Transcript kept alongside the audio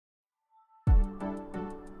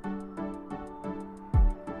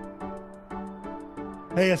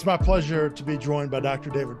Hey, it's my pleasure to be joined by Dr.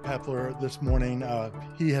 David Peppler this morning.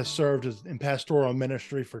 He has served in pastoral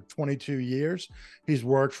ministry for 22 years. He's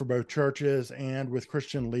worked for both churches and with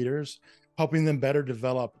Christian leaders, helping them better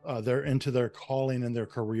develop into their calling and their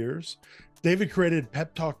careers. David created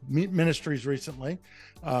Pep Talk Ministries recently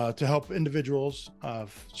to help individuals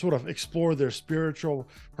sort of explore their spiritual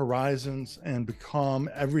horizons and become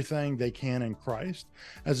everything they can in Christ.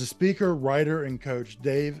 As a speaker, writer, and coach,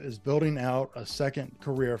 Dave is building out a second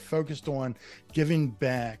career focused on giving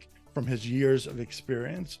back from his years of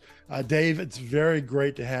experience. Dave, it's very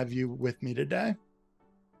great to have you with me today.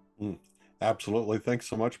 Mm, Absolutely. Thanks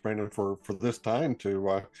so much, Brandon, for this time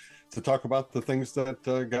to talk about the things that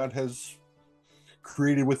God has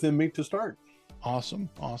created within me to start. Awesome.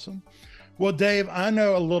 Awesome. Well, Dave, I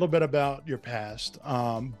know a little bit about your past,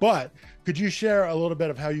 but could you share a little bit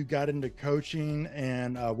of how you got into coaching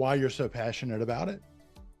and why you're so passionate about it?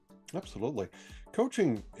 Absolutely.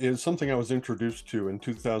 Coaching is something I was introduced to in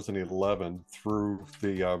 2011 through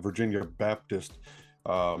the Virginia Baptist.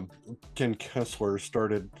 Um, Ken Kessler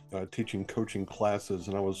started teaching coaching classes,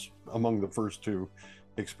 and I was among the first to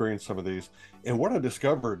experience some of these. And what I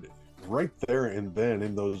discovered right there and then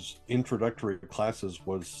in those introductory classes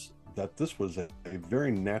was that this was a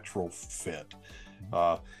very natural fit.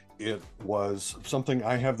 Uh, it was something.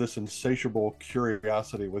 I have this insatiable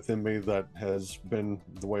curiosity within me that has been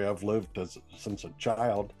the way I've lived since a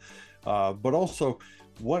child. But also,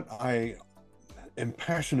 what I am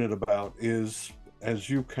passionate about is, as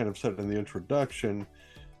you kind of said in the introduction,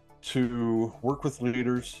 to work with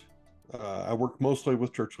leaders. I work mostly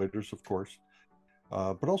with church leaders, of course,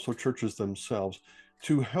 but also churches themselves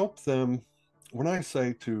to help them. When I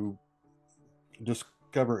say to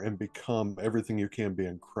discover and become everything you can be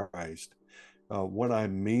in Christ, what I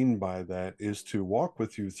mean by that is to walk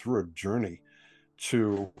with you through a journey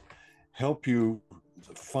to help you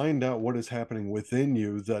find out what is happening within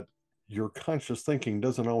you that your conscious thinking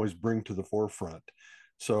doesn't always bring to the forefront.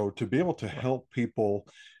 So, to be able to help people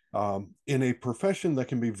in a profession that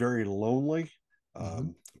can be very lonely. Mm-hmm.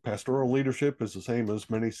 Pastoral leadership is the same as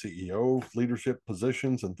many CEO leadership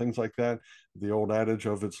positions and things like that. The old adage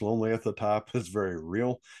of it's lonely at the top is very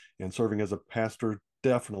real, and serving as a pastor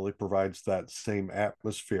definitely provides that same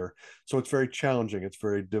atmosphere. So it's very challenging, it's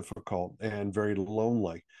very difficult, and very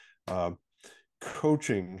lonely. Uh,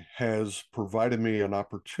 Coaching has provided me an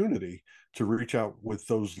opportunity to reach out with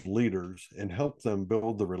those leaders and help them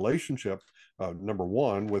build the relationship, number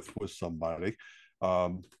one, with somebody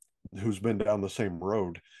um, who's been down the same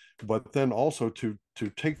road, but then also to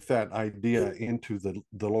take that idea into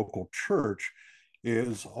the local church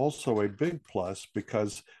is also a big plus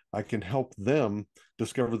because I can help them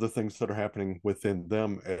discover the things that are happening within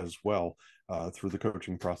them as well through the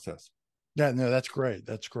coaching process. Yeah, no, that's great.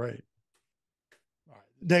 That's great. All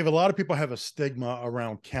right. Dave, a lot of people have a stigma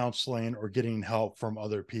around counseling or getting help from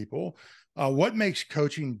other people. What makes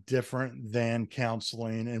coaching different than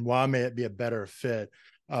counseling, and why may it be a better fit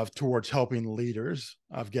towards helping leaders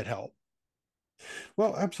get help?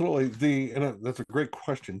 Well, absolutely. That's a great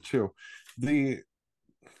question too. The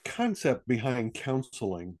concept behind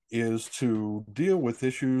counseling is to deal with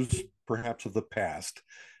issues perhaps of the past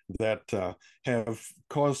that have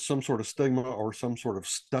caused some sort of stigma or some sort of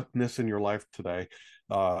stuckness in your life today,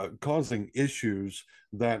 causing issues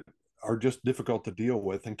that are just difficult to deal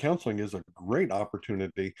with. And counseling is a great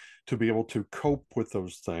opportunity to be able to cope with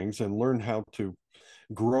those things and learn how to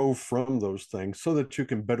grow from those things so that you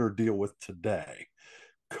can better deal with today.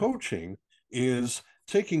 Coaching is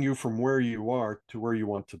taking you from where you are to where you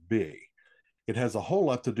want to be. It has a whole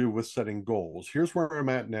lot to do with setting goals. Here's where I'm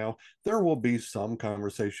at now. There will be some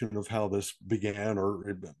conversation of how this began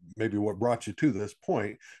or maybe what brought you to this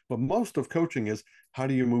point. But most of coaching is how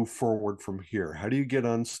do you move forward from here? How do you get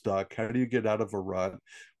unstuck? How do you get out of a rut?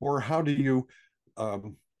 Or how do you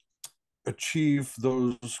um, achieve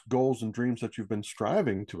those goals and dreams that you've been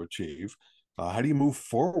striving to achieve? How do you move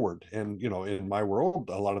forward? And in my world,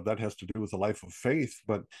 a lot of that has to do with a life of faith.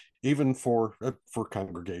 But even for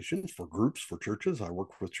congregations, for groups, for churches, I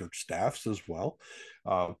work with church staffs as well,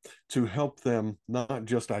 uh, to help them not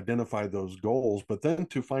just identify those goals, but then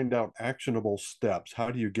to find out actionable steps.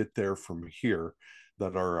 How do you get there from here?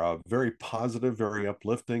 That are very positive, very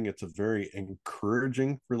uplifting. It's a very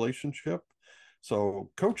encouraging relationship. So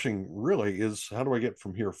coaching really is how do I get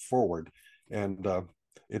from here forward? And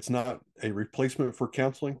it's not a replacement for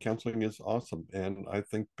counseling. Counseling is awesome. And I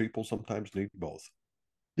think people sometimes need both.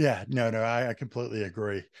 Yeah, no, no, I completely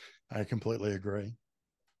agree. I completely agree.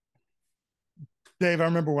 Dave, I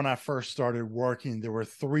remember when I first started working, there were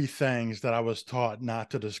three things that I was taught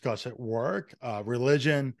not to discuss at work: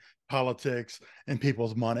 religion, politics, and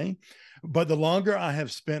people's money. But the longer I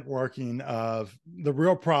have spent working, the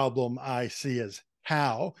real problem I see is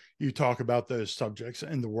how you talk about those subjects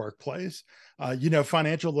in the workplace.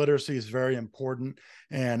 Financial literacy is very important.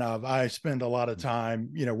 And I spend a lot of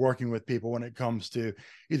time, working with people when it comes to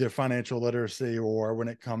either financial literacy or when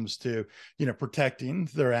it comes to, protecting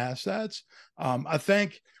their assets. I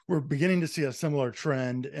think we're beginning to see a similar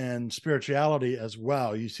trend in spirituality as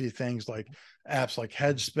well. You see things like apps like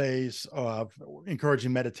Headspace,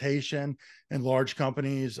 encouraging meditation in large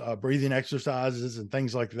companies, breathing exercises, and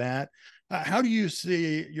things like that. How do you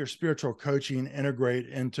see your spiritual coaching integrate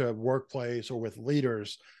into workplace or with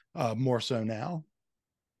leaders more so now?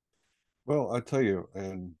 Well, I tell you,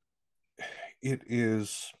 and it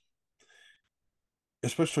is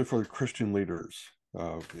especially for the Christian leaders,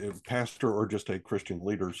 pastor or just a Christian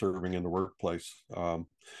leader serving in the workplace.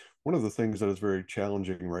 One of the things that is very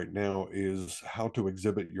challenging right now is how to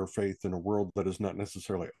exhibit your faith in a world that is not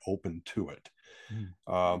necessarily open to it.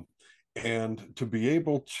 Mm. Um, and to be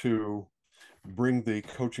able to bring the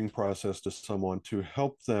coaching process to someone to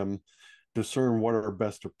help them discern what are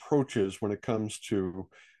best approaches when it comes to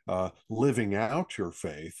living out your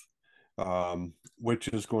faith, which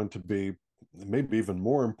is going to be maybe even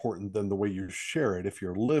more important than the way you share it. If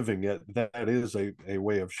you're living it, that is a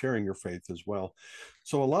way of sharing your faith as well.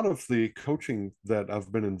 So a lot of the coaching that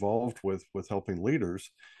I've been involved with helping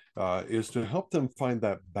leaders is to help them find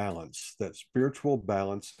that balance, that spiritual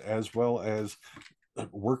balance, as well as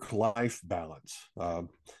work-life balance.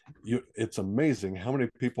 It's amazing how many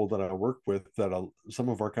people that I work with that some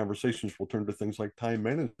of our conversations will turn to things like time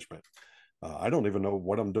management. I don't even know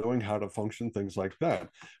what I'm doing, how to function, things like that.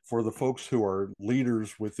 For the folks who are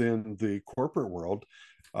leaders within the corporate world,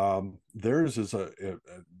 theirs is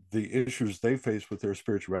the issues they face with their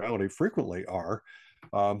spirituality frequently are,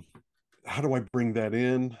 um, how do I bring that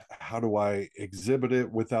in? How do I exhibit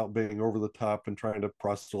it without being over the top and trying to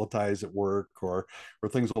proselytize at work or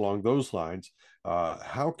things along those lines?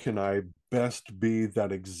 How can I best be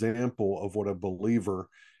that example of what a believer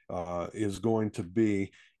is going to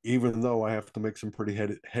be, even though I have to make some pretty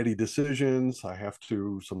heady decisions? I have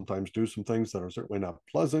to sometimes do some things that are certainly not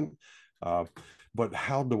pleasant. Uh, but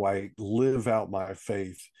how do I live out my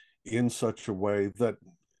faith in such a way that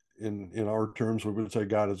in our terms, we would say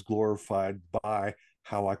God is glorified by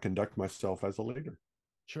how I conduct myself as a leader.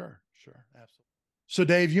 Sure, sure, absolutely. So,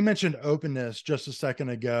 Dave, you mentioned openness just a second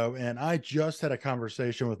ago, and I just had a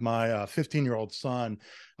conversation with my 15-year-old son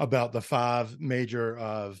about the five major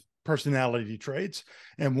personality traits,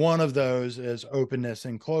 and one of those is openness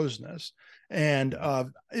and closeness. And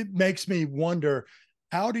it makes me wonder,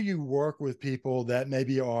 how do you work with people that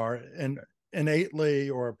maybe are innately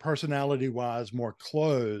or personality wise more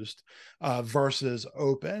closed versus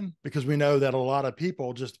open? Because we know that a lot of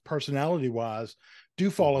people, just personality wise, do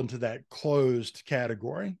fall Mhm. into that closed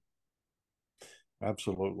category.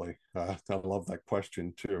 Absolutely. I love that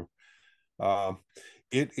question too. Uh,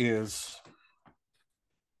 it is,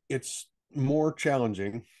 it's more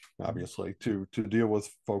challenging, obviously, to deal with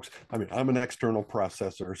folks. I mean, I'm an external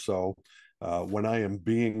processor, so when I am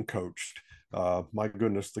being coached, my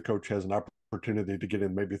goodness, the coach has an opportunity to get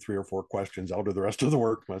in maybe 3 or 4 questions. I'll do the rest of the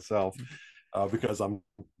work myself because I'm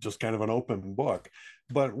just kind of an open book.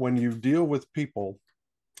 But when you deal with people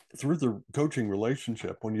through the coaching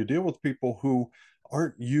relationship, when you deal with people who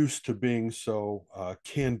aren't used to being so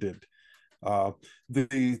candid, uh,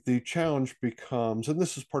 the challenge becomes, and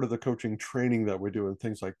this is part of the coaching training that we do and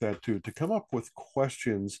things like that too, to come up with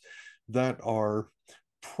questions that are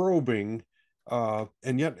probing,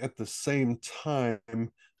 and yet at the same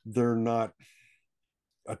time they're not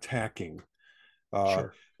attacking. Uh,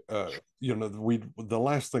 Sure. we the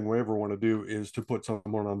last thing we ever want to do is to put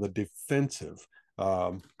someone on the defensive.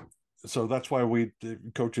 Um, so that's why we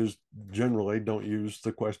coaches generally don't use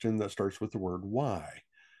the question that starts with the word why,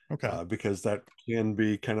 Okay. because that can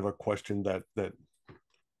be kind of a question that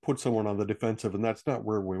puts someone on the defensive, and that's not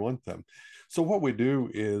where we want them. So what we do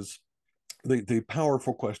is the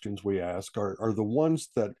powerful questions we ask are the ones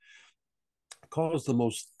that cause the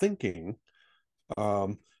most thinking,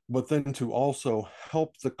 um, but then to also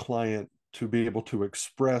help the client to be able to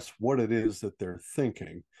express what it is that they're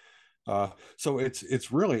thinking. So it's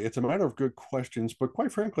a matter of good questions, but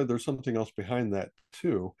quite frankly, there's something else behind that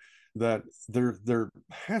too. That there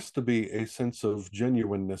has to be a sense of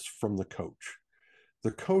genuineness from the coach.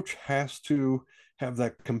 The coach has to have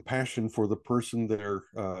that compassion for the person they're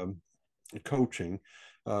coaching,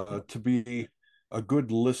 to be a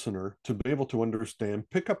good listener to be able to understand,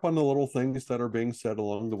 pick up on the little things that are being said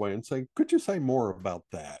along the way and say, could you say more about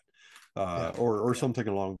that? Yeah. Or Yeah. something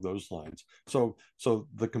along those lines. So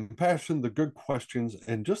the compassion, the good questions,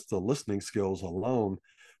 and just the listening skills alone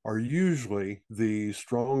are usually the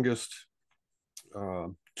strongest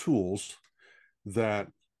tools that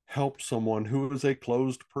help someone who is a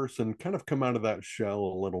closed person kind of come out of that shell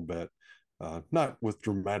a little bit. Not with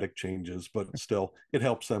dramatic changes, but still, it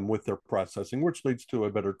helps them with their processing, which leads to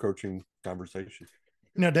a better coaching conversation.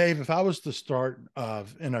 Now, Dave, if I was to start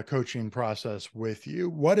in a coaching process with you,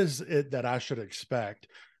 what is it that I should expect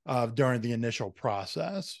during the initial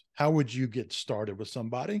process? How would you get started with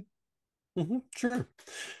somebody? Sure.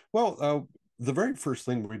 Well, the very first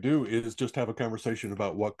thing we do is just have a conversation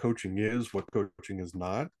about what coaching is, what coaching is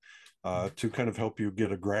not, to kind of help you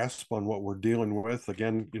get a grasp on what we're dealing with.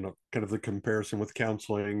 Again, kind of the comparison with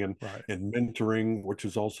counseling Right. and mentoring, which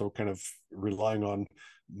is also kind of relying on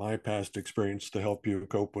my past experience to help you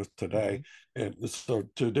cope with today. Mhm. And so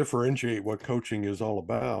to differentiate what coaching is all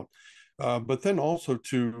about, but then also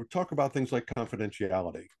to talk about things like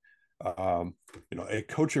confidentiality. Um, a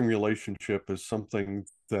coaching relationship is something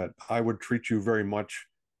that I would treat you very much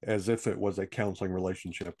as if it was a counseling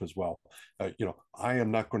relationship as well. I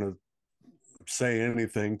am not going to say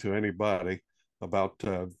anything to anybody about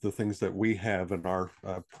the things that we have in our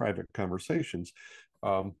private conversations.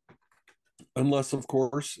 Um, Unless, of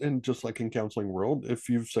course, and just like in counseling world, if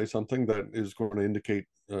you say something that is going to indicate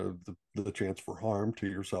the chance for harm to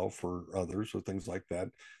yourself or others or things like that,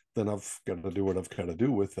 then I've got to do what I've got to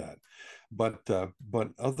do with that. But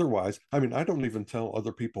otherwise, I mean, I don't even tell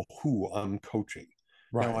other people who I'm coaching.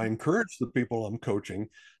 Now, Right. I encourage the people I'm coaching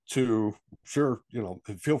to, sure,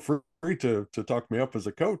 feel free to talk me up as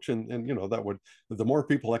a coach, and that would, the more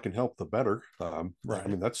people I can help, the better. I Right.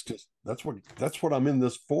 mean, that's what I'm in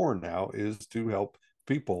this for now, is to help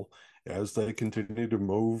people as they continue to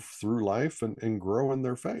move through life and grow in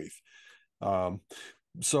their faith. Um,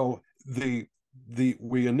 so the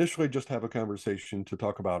we initially just have a conversation to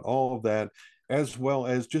talk about all of that, as well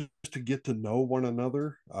as just to get to know one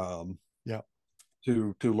another. Yeah.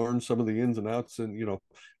 To learn some of the ins and outs, and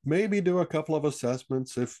maybe do a couple of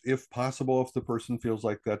assessments if possible, if the person feels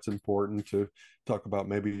like that's important, to talk about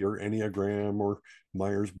maybe your Enneagram or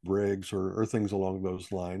Myers-Briggs, or things along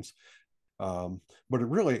those lines. But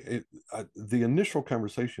the initial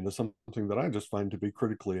conversation is something that I just find to be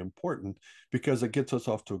critically important, because it gets us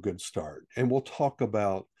off to a good start. And we'll talk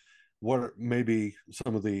about what are maybe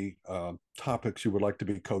some of the topics you would like to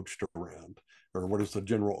be coached around, or what is the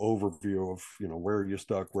general overview of, where are you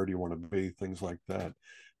stuck, where do you want to be, things like that.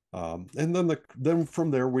 And then from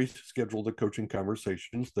there we schedule the coaching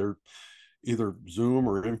conversations. They're either Zoom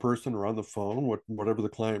or in person or on the phone, whatever the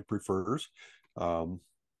client prefers. Um,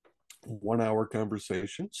 1 hour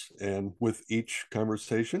conversations. And with each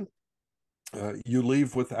conversation, you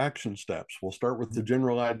leave with action steps. We'll start with the Mhm.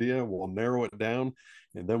 general idea, we'll narrow it down,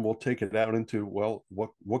 and then we'll take it out into, well,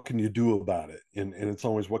 what can you do about it? And it's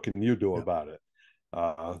always, what can you do Yeah. about it?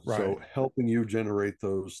 Right. So helping you generate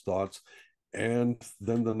those thoughts. And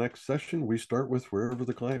then the next session, we start with wherever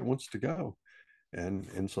the client wants to go,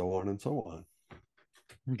 and so on and so on.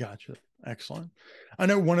 Gotcha. Excellent. I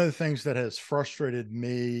know one of the things that has frustrated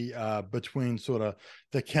me between sort of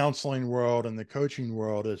the counseling world and the coaching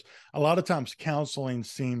world is a lot of times counseling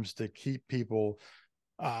seems to keep people,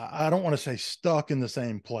 I don't want to say stuck in the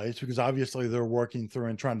same place, because obviously they're working through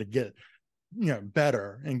and trying to get,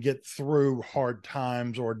 better and get through hard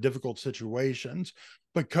times or difficult situations.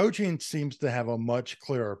 But coaching seems to have a much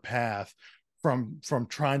clearer path from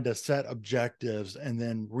trying to set objectives and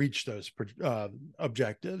then reach those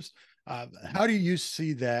objectives. How do you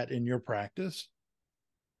see that in your practice?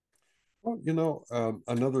 Well,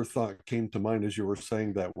 another thought came to mind as you were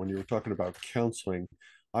saying that, when you were talking about counseling.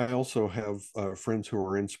 I also have friends who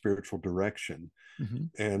are in spiritual direction,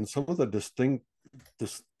 Mhm. and some of the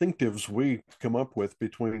distinctives we come up with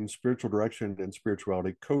between spiritual direction and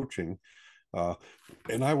spirituality coaching. Uh,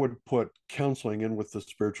 and I would put counseling in with the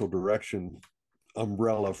spiritual direction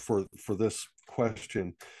umbrella for this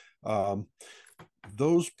question. Um,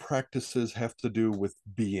 those practices have to do with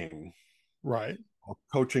being. Right.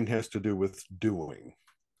 Coaching has to do with doing.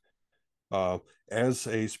 uh, as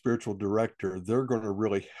a spiritual director, they're going to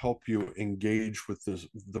really help you engage with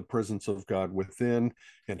the presence of God within,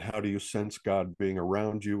 and how do you sense God being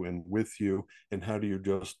around you and with you, and how do you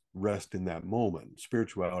just rest in that moment.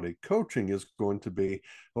 Spirituality coaching is going to be,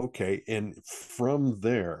 okay, and from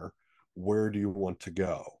there, where do you want to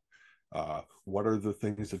go? What are the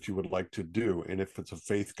things that you would like to do? And if it's a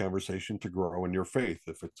faith conversation, to grow in your faith.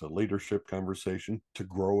 If it's a leadership conversation, to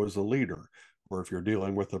grow as a leader. or if you're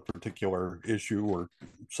dealing with a particular issue or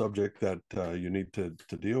subject that you need to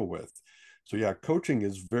deal with. So yeah, coaching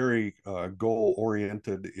is very goal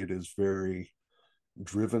oriented. It is very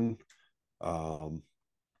driven, um,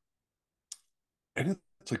 and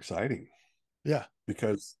it's exciting Yeah.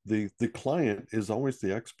 because the client is always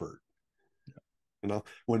the expert. You know,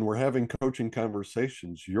 when we're having coaching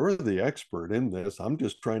conversations, you're the expert in this. I'm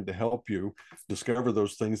just trying to help you discover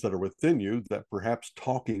those things that are within you that perhaps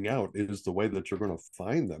talking out is the way that you're going to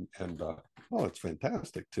find them. And oh, it's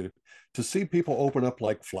fantastic to see people open up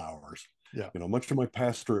like flowers. Yeah. You know, much of my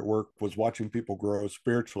pastorate work was watching people grow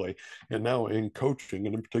spiritually, and now in coaching,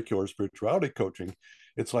 and in particular spirituality coaching,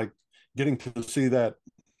 it's like getting to see that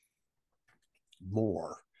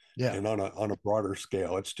more Yeah. and on a broader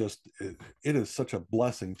scale. It's just it is such a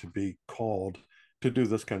blessing to be called to do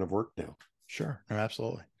this kind of work now. Sure. No,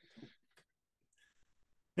 absolutely.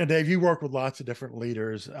 And Dave, you work with lots of different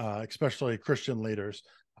leaders, especially Christian leaders.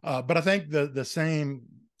 But I think the same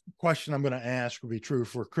question I'm going to ask would be true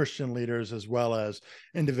for Christian leaders as well as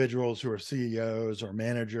individuals who are CEOs or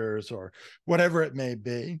managers or whatever it may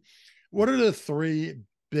be. What are the three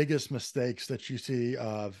biggest mistakes that you see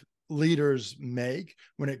of leaders make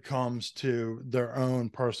when it comes to their own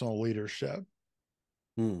personal leadership?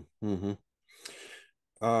 Mm-hmm.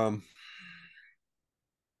 Um,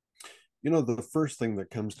 the first thing that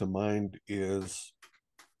comes to mind is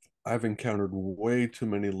I've encountered way too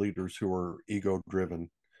many leaders who are ego driven.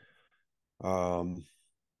 Um,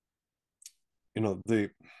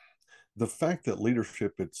 the fact that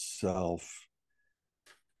leadership itself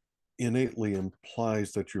innately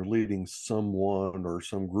implies that you're leading someone or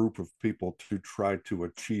some group of people to try to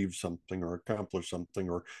achieve something or accomplish something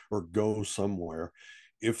or go somewhere.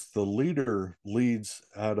 If the leader leads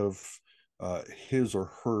out of his or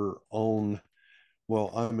her own,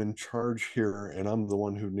 well, I'm in charge here and I'm the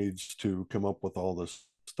one who needs to come up with all this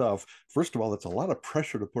stuff. First of all, that's a lot of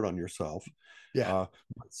pressure to put on yourself. Yeah.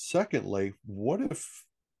 Secondly, what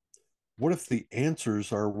if the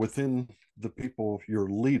answers are within the people you're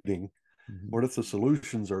leading? Mm-hmm. What if the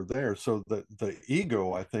solutions are there? So the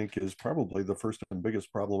ego, I think, is probably the first and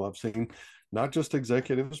biggest problem I've seen, not just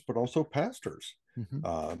executives, but also pastors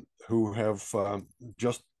Mm-hmm. who have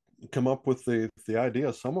just come up with the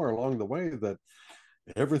idea somewhere along the way that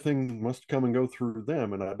everything must come and go through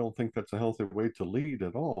them. And I don't think that's a healthy way to lead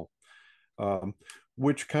at all. Um,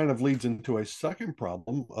 which kind of leads into a second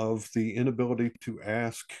problem of the inability to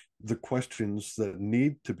ask the questions that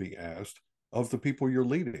need to be asked of the people you're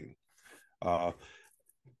leading. Uh,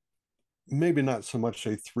 Maybe not so much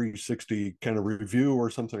a 360 kind of review or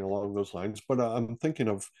something along those lines, but I'm thinking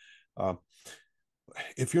of uh,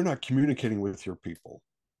 if you're not communicating with your people,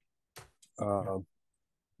 Yeah. uh,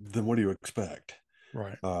 then what do you expect?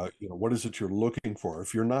 Right. What is it you're looking for?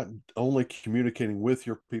 If you're not only communicating with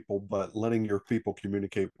your people, but letting your people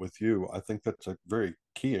communicate with you, I think that's a very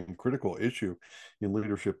key and critical issue in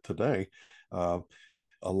leadership today. Uh,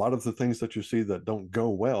 a lot of the things that you see that don't go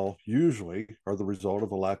well usually are the result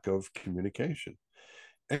of a lack of communication.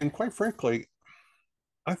 And quite frankly,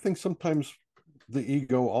 I think sometimes the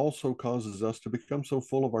ego also causes us to become so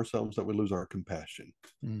full of ourselves that we lose our compassion.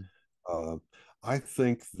 Mm. Uh, I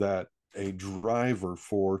think that a driver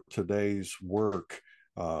for today's work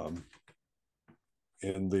um,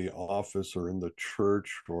 in the office or in the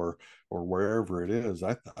church or wherever it is,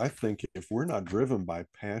 I think if we're not driven by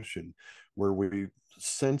passion, where we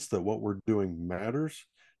sense that what we're doing matters,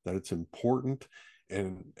 that it's important,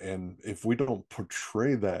 and if we don't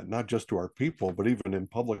portray that not just to our people but even in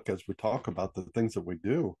public as we talk about the things that we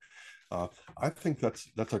do, uh, I think that's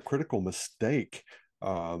a critical mistake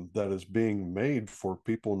that is being made for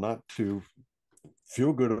people not to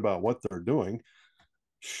feel good about what they're doing,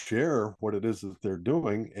 share what it is that they're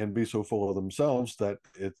doing, and be so full of themselves that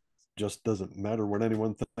it just doesn't matter what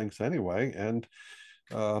anyone thinks anyway. And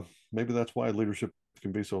uh, maybe that's why leadership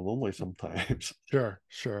can be so lonely sometimes. Sure.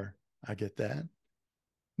 Sure. I get that.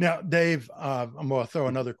 Now, Dave, I'm going to throw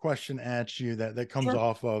another question at you that comes Sure.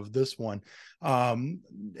 off of this one.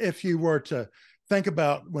 If you were to think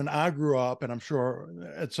about when I grew up, and I'm sure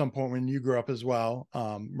at some point when you grew up as well,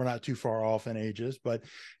 we're not too far off in ages, but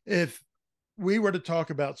if we were to talk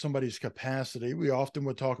about somebody's capacity, we often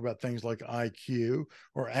would talk about things like IQ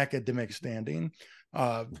or academic standing.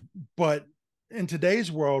 Uh, but in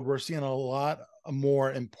today's world, we're seeing a lot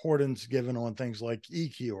more importance given on things like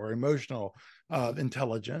EQ or emotional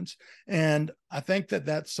intelligence. And I think that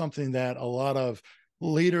that's something that a lot of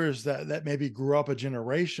leaders that maybe grew up a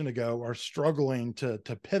generation ago are struggling to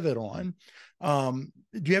pivot on.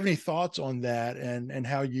 Do you have any thoughts on that, and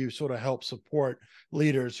how you sort of help support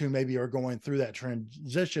leaders who maybe are going through that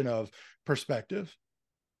transition of perspective?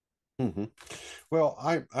 Mm-hmm. Well,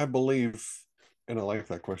 I believe, and I like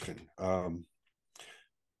that question.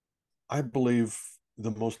 I believe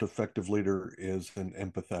the most effective leader is an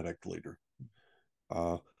empathetic leader.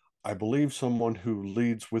 Uh, I believe someone who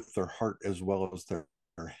leads with their heart as well as their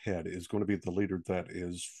head is going to be the leader that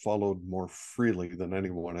is followed more freely than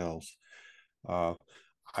anyone else. Uh,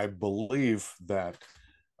 I believe that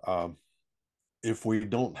um, if we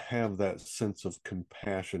don't have that sense of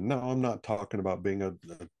compassion, now I'm not talking about being a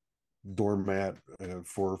doormat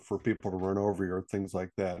for people to run over you or things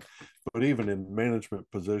like that. But even in management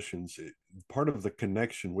positions, part of the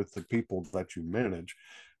connection with the people that you manage,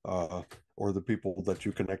 or the people that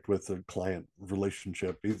you connect with, a client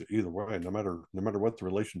relationship, either way, no matter what the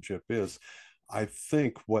relationship is, I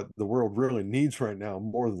think what the world really needs right now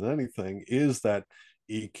more than anything is that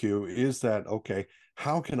EQ, is that okay,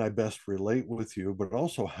 how can I best relate with you, but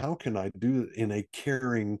also how can I do it in a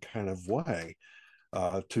caring kind of way,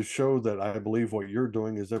 to show that I believe what you're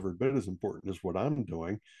doing is every bit as important as what I'm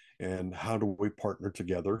doing. And how do we partner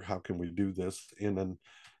together? How can we do this in an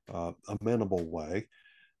amenable way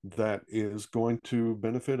that is going to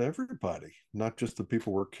benefit everybody, not just the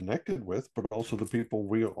people we're connected with, but also the people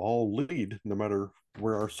we all lead, no matter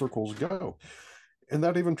where our circles go. And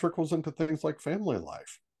that even trickles into things like family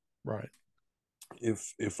life. Right.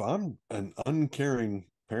 If I'm an uncaring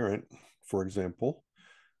parent, for example,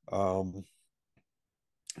 um,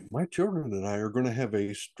 my children and I are going to have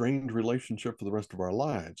a strained relationship for the rest of our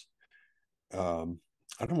lives. Um,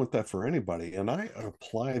 I don't want that for anybody. And I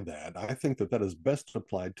apply that. I think that that is best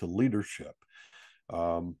applied to leadership,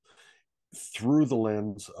 um, through the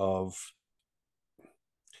lens of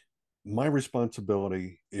my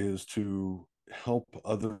responsibility is to help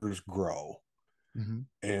others grow. Mm-hmm.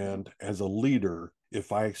 And as a leader,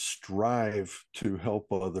 if I strive to help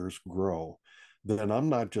others grow, then I'm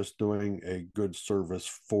not just doing a good service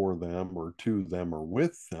for them or to them or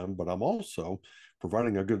with them, but I'm also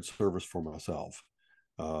providing a good service for myself.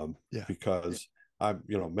 Yeah. Because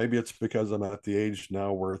maybe it's because I'm at the age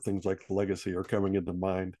now where things like legacy are coming into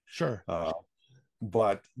mind. Sure. Uh,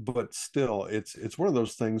 but still, it's one of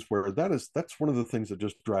those things where that's one of the things that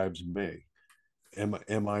just drives me.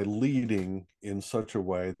 Am I leading in such a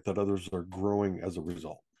way that others are growing as a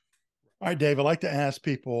result? All right, Dave, I'd like to ask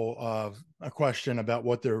people a question about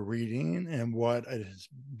what they're reading and what it has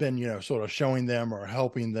been, sort of showing them or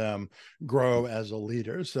helping them grow as a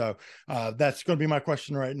leader. So that's going to be my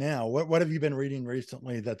question right now. What have you been reading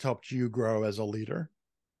recently that's helped you grow as a leader?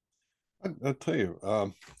 I'll tell you,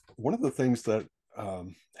 one of the things that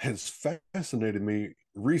has fascinated me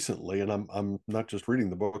recently, and I'm not just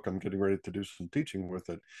reading the book, I'm getting ready to do some teaching with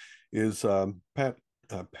it, is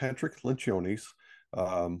Patrick Lencioni's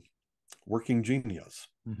um, Working Genius.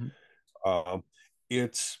 Mm-hmm. Um,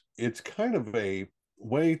 it's kind of a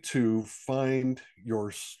way to find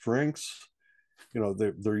your strengths.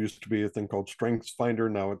 There used to be a thing called Strengths Finder.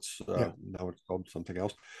 Yeah. Now it's called something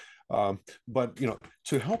else. But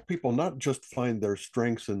to help people not just find their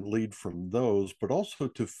strengths and lead from those, but also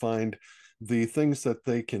to find the things that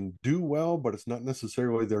they can do well, but it's not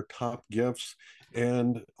necessarily their top gifts,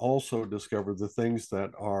 and also discover the things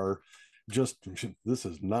that are just, this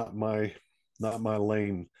is not my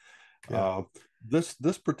lane. Yeah. uh,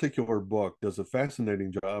 this particular book does a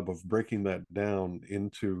fascinating job of breaking that down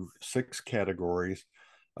into 6 categories,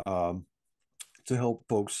 um, to help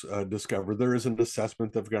folks discover. There is an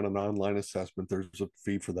assessment. They've got an online assessment. There's a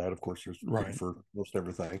fee for that. Of course, there's a fee Right. for most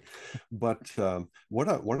everything. But what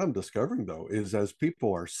I'm discovering, though, is as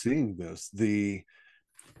people are seeing this, the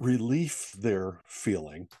relief they're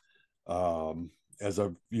feeling, um, as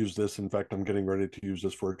I've used this. In fact, I'm getting ready to use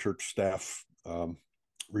this for a church staff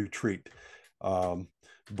retreat. Um,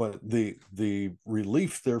 but the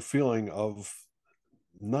relief they're feeling of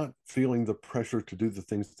not feeling the pressure to do the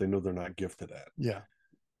things they know they're not gifted at. Yeah.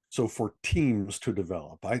 So for teams to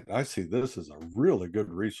develop, I see this as a really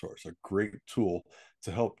good resource, a great tool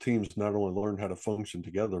to help teams not only learn how to function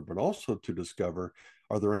together, but also to discover,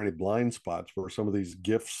 are there any blind spots where some of these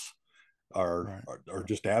gifts are Right. are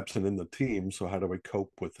just absent in the team? So how do we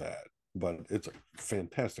cope with that? But it's a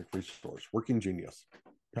fantastic resource. Working Genius.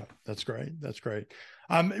 Yeah, that's great. That's great.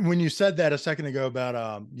 When you said that a second ago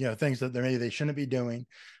about things that maybe they shouldn't be doing,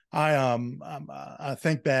 I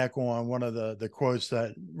think back on one of the quotes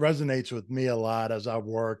that resonates with me a lot as I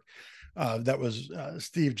work. That was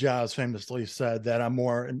Steve Jobs famously said that I'm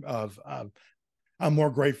more of I'm more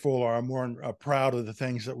grateful, or I'm more proud of the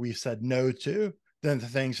things that we said no to than the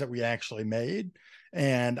things that we actually made.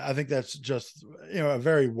 And I think that's just, a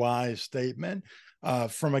very wise statement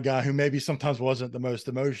from a guy who maybe sometimes wasn't the most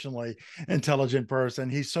emotionally intelligent person.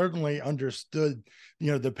 He certainly understood,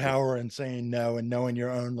 the power in saying no and knowing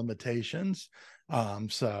your own limitations.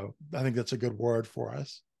 So I think that's a good word for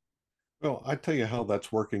us. Well, I tell you how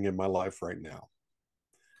that's working in my life right now.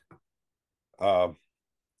 Uh,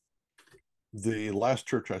 the last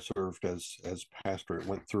church I served as pastor, it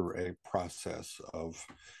went through a process of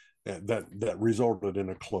that resulted in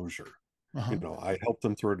a closure. Uh-huh. I helped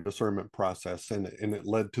them through a discernment process, and it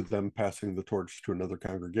led to them passing the torch to another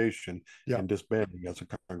congregation Yeah. and disbanding as a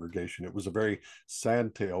congregation. It was a very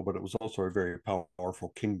sad tale, but it was also a very powerful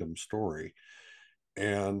kingdom story.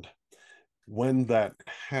 And when that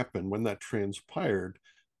happened, when that transpired,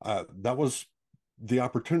 that was the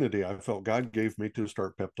opportunity I felt God gave me to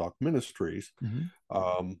start Pep Talk Ministries,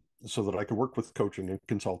 Mm-hmm. so that I could work with coaching and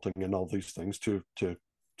consulting and all these things to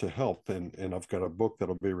help. And I've got a book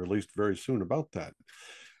that'll be released very soon about that.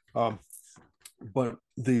 Um, but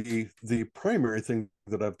the primary thing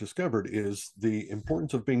that I've discovered is the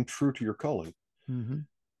importance of being true to your calling.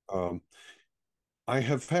 Mm-hmm. Um, I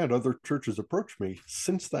have had other churches approach me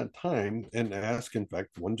since that time and ask, in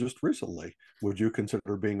fact, one just recently, would you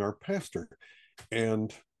consider being our pastor?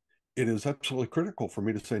 And it is absolutely critical for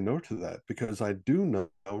me to say no to that, because I do know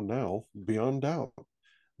now beyond doubt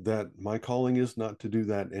that my calling is not to do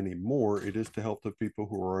that anymore. It is to help the people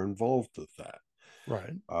who are involved with that.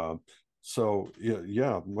 Right. Um, so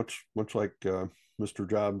yeah, much like Mr.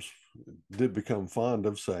 Jobs did become fond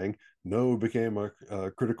of saying, no became a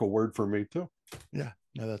critical word for me too. Yeah.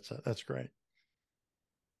 No, that's great.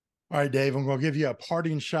 All right, Dave, I'm going to give you a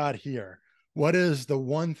parting shot here. What is the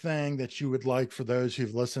one thing that you would like for those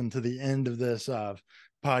who've listened to the end of this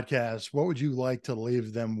podcast? What would you like to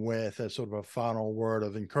leave them with as sort of a final word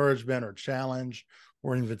of encouragement or challenge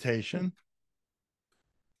or invitation?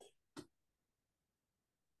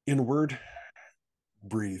 In a word,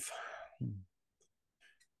 breathe.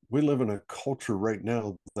 We live in a culture right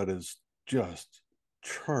now that is just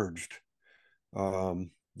charged.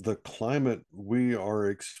 The climate we are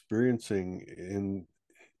experiencing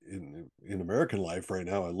in American life right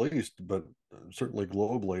now, at least, but certainly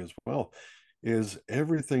globally as well, is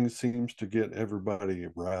everything seems to get everybody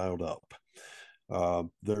riled up.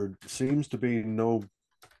 There seems to be no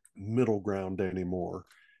middle ground anymore,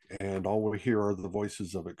 and all we hear are the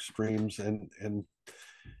voices of extremes, and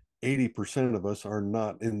 80% of us are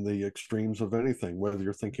not in the extremes of anything, whether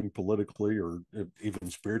you're thinking politically or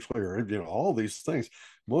even spiritually, or all these things.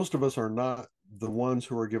 Most of us are not the ones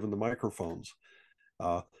who are given the microphones,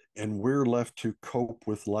 uh, and we're left to cope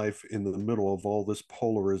with life in the middle of all this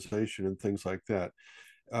polarization and things like that.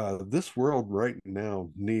 This world right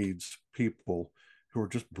now needs people who are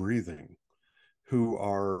just breathing, who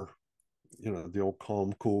are, the old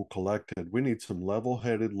calm, cool, collected. We need some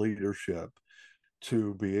level-headed leadership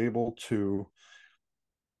to be able to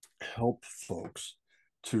help folks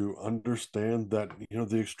to understand that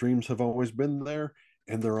the extremes have always been there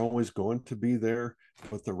and they're always going to be there,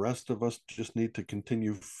 but the rest of us just need to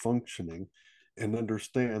continue functioning and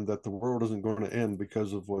understand that the world isn't going to end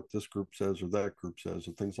because of what this group says or that group says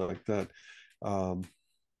or things like that. um,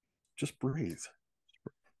 just breathe.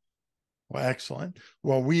 Well, excellent.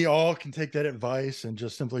 Well, we all can take that advice and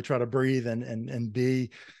just simply try to breathe and be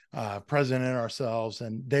present in ourselves.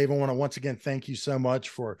 And Dave, I want to once again thank you so much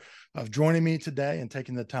for joining me today and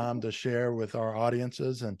taking the time to share with our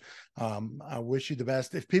audiences. And I wish you the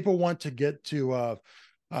best. If people want to get to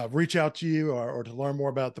reach out to you, or to learn more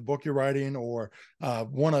about the book you're writing, or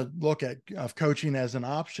want to look at coaching as an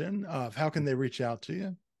option, how can they reach out to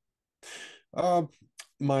you? uh,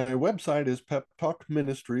 my website is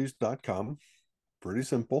peptalkministries.com. Pretty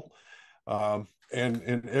simple.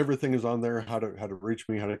 And everything is on there, how to reach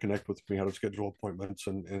me, how to connect with me, how to schedule appointments,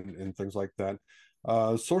 and things like that.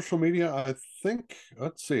 Social media, I think,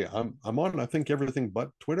 let's see, I'm on, I think, everything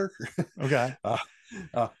but Twitter. Okay.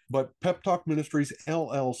 uh, but Pep Talk Ministries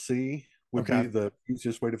LLC would be Okay. the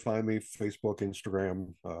easiest way to find me. Facebook,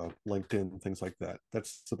 Instagram, LinkedIn, things like that.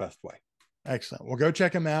 That's the best way. Excellent. Well, go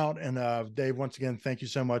check him out. And Dave, once again, thank you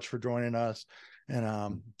so much for joining us.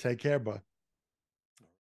 And take care, bud.